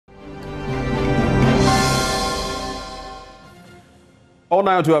On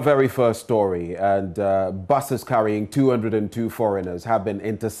now to our very first story, and buses carrying 202 foreigners have been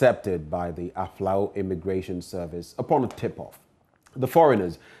intercepted by the Aflao Immigration Service upon a tip-off. The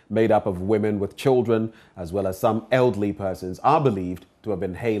foreigners, made up of women with children as well as some elderly persons, are believed to have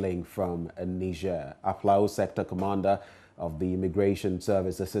been hailing from Niger. Aflao Sector Commander of the Immigration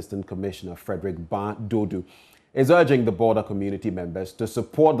Service Assistant Commissioner Frederick Dodu is urging the border community members to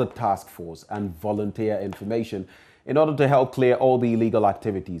support the task force and volunteer information in order to help clear all the illegal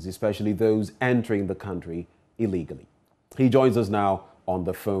activities, especially those entering the country illegally. He joins us now on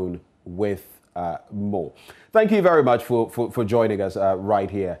the phone with more. Thank you very much for joining us right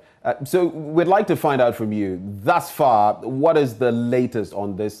here. So we'd like to find out from you, thus far, what is the latest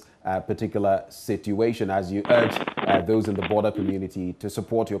on this particular situation as you urge those in the border community to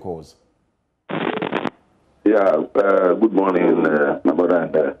support your cause? Yeah, good morning, my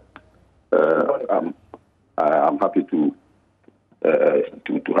brother. I'm happy to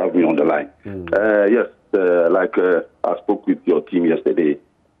have me on the line. Yes, I spoke with your team yesterday.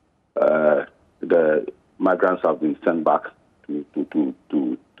 The migrants have been sent back to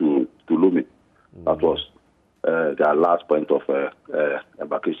Lomé. That was their last point of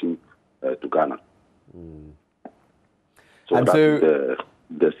embarkation to Ghana. So and that's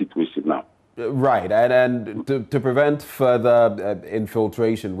the situation now. Right, and to prevent further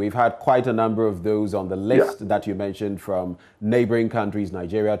infiltration, we've had quite a number of those on the list that you mentioned from neighboring countries,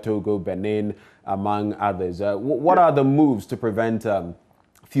 Nigeria, Togo, Benin, among others. What are the moves to prevent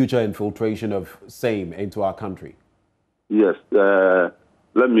future infiltration of same into our country? Yes,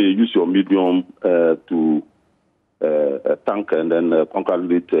 let me use your medium to thank and then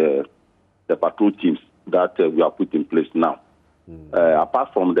congratulate the patrol teams that we are put in place now.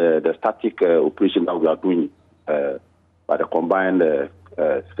 Apart from the static operation that we are doing by the combined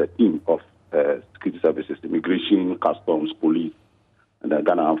team of security services, immigration, customs, police, and the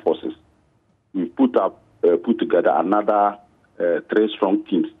Ghana Armed Forces, we put together another 3 strong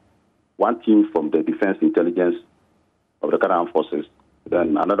teams. One team from the Defense Intelligence of the Ghana Armed Forces,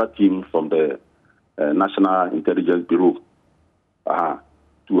 then another team from the National Intelligence Bureau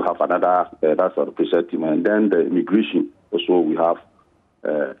to have another that's our operation team, and then the immigration. Also, we have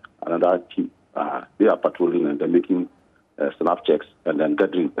another team. They are patrolling and they're making snap checks and then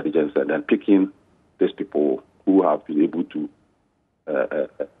gathering intelligence and then picking these people who have been able to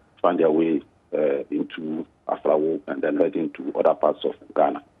find their way into Aflao and then heading to other parts of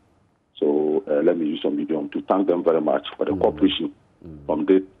Ghana. So let me use some medium to thank them very much for the cooperation from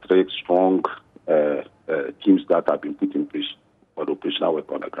the 3 strong teams that have been put in place for the operational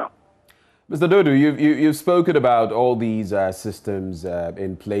work on the ground. Mr. Dodu, you've spoken about all these systems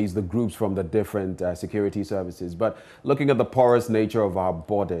in place, the groups from the different security services, but looking at the porous nature of our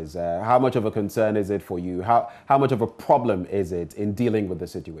borders, how much of a concern is it for you? How much of a problem is it in dealing with the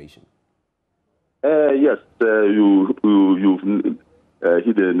situation? Yes, you've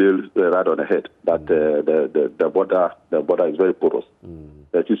hit the nail right on the head, that the border is very porous.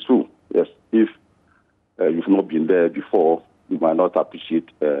 That is true, yes. If you've not been there before, you might not appreciate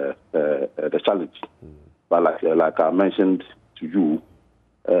the challenge. But like I mentioned to you,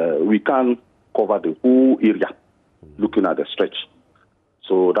 we can cover the whole area looking at the stretch.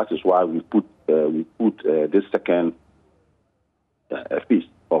 So that is why we put this second phase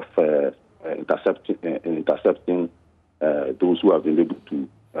of intercepting those who have been able to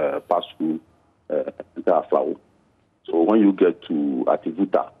pass through the Aflao. So when you get to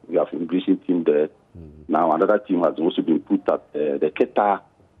Ativuta, we have an immigration team there. Now another team has also been put at the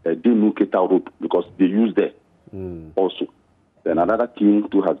Denu-Keta road because they use there also. Then another team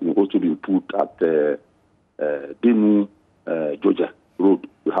too has also been put at Denu Georgia road.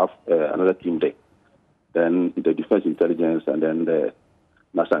 We have another team there. Then the Defense Intelligence and then the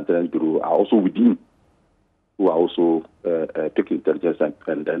National Intelligence Bureau are also within, who are also taking intelligence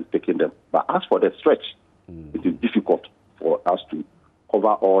and then taking them. But as for the stretch, it is difficult for us to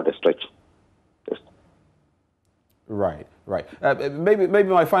cover all the stretch. Yes. Right. Maybe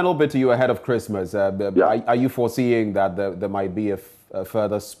my final bit to you ahead of Christmas. Are you foreseeing that there might be a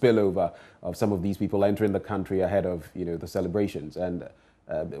further spillover of some of these people entering the country ahead of the celebrations? And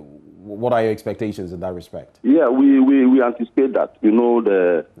what are your expectations in that respect? Yeah, we anticipate that.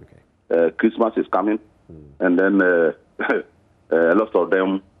 The Christmas is coming, and then a lot of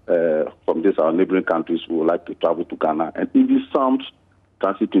them from these our neighboring countries would like to travel to Ghana, and even some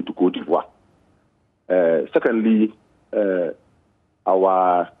transiting to Cote d'Ivoire. Secondly, those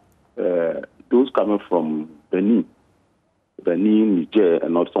coming from Benin, Niger,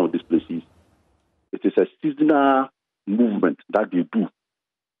 and not some of these places, it is a seasonal movement that they do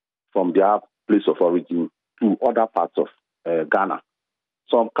from their place of origin to other parts of Ghana.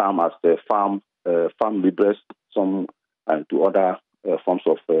 Some come as farm laborers, some to other forms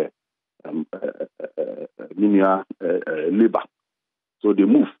of menial labor. So they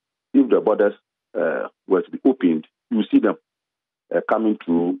move. If the borders were to be opened, you see them coming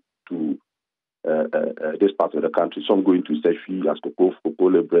through to this part of the country. Some going to Sefi as cocoa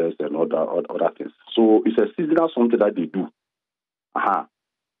laborers and other things. So it's a seasonal something that they do.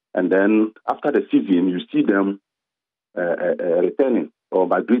 And then after the season, you see them returning or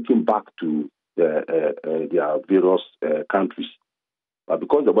migrating back to their various countries. But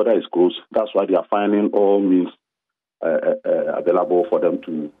because the border is closed, that's why they are finding all means available for them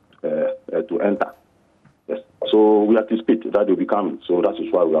to enter. Yes. So we anticipate that they'll be coming. So that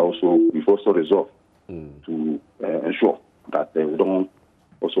is why we've also resolved to ensure that we don't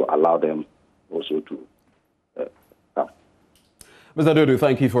also allow them also to come. Mr. Dudu,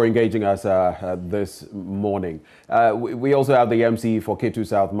 thank you for engaging us this morning. We also have the MC for Ketu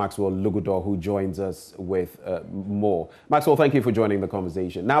South, Maxwell Lugudor, who joins us with more. Maxwell, thank you for joining the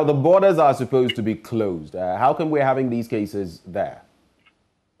conversation. Now, the borders are supposed to be closed. How come we're having these cases there?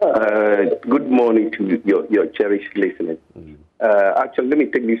 Good morning to your cherished listeners. Actually, let me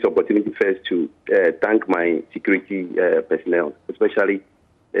take this opportunity first to thank my security personnel, especially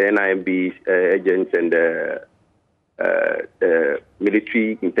the NIMB agents and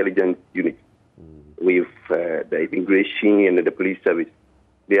military intelligence unit with the immigration and the police service.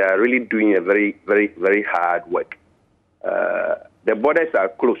 They are really doing a very, very, very hard work. The borders are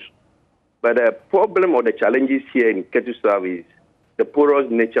closed, but the problem or the challenges here in Ketu South is the porous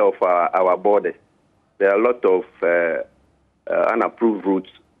nature of our borders. There are a lot of unapproved routes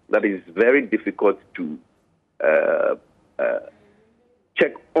that is very difficult to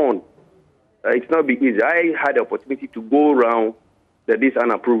check on. It's not be easy. I had the opportunity to go around this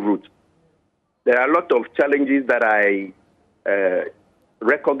unapproved route. There are a lot of challenges that I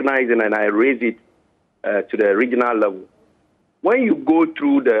recognize and I raise it to the regional level. When you go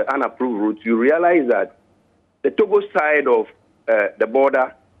through the unapproved routes, you realize that the Togo side of the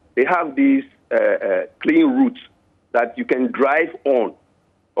border, they have these clean routes that you can drive on.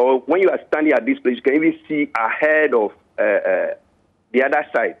 Or when you are standing at this place, you can even see ahead of the other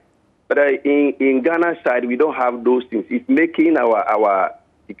side. But in Ghana's side, we don't have those things. It's making our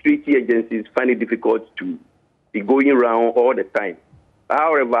security agencies find it difficult to be going around all the time.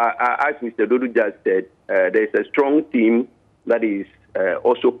 However, as Mr. Dodo just said, there's a strong team that is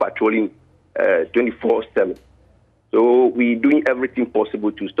also patrolling 24/7. So we're doing everything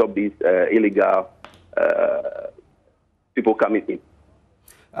possible to stop these illegal people coming in.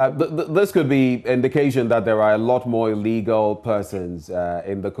 This could be indication that there are a lot more illegal persons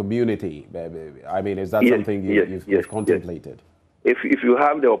in the community. I mean, is that something you've contemplated? Yes. If you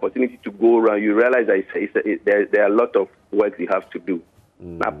have the opportunity to go around, you realize that there are a lot of work you have to do.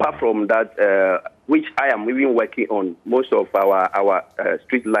 Apart from that, which I am even working on, most of our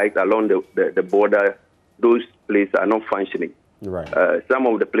street lights along the border, those places are not functioning. Right. Some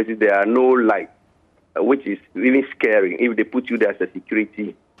of the places there are no lights, which is really scary if they put you there as a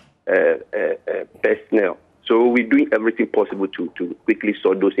security personnel. So we're doing everything possible to quickly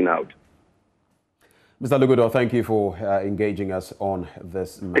sort those things out. Mr. Lugudor, thank you for engaging us on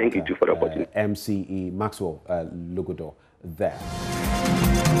this matter. Thank you too for the opportunity. MCE Maxwell Lugudor there.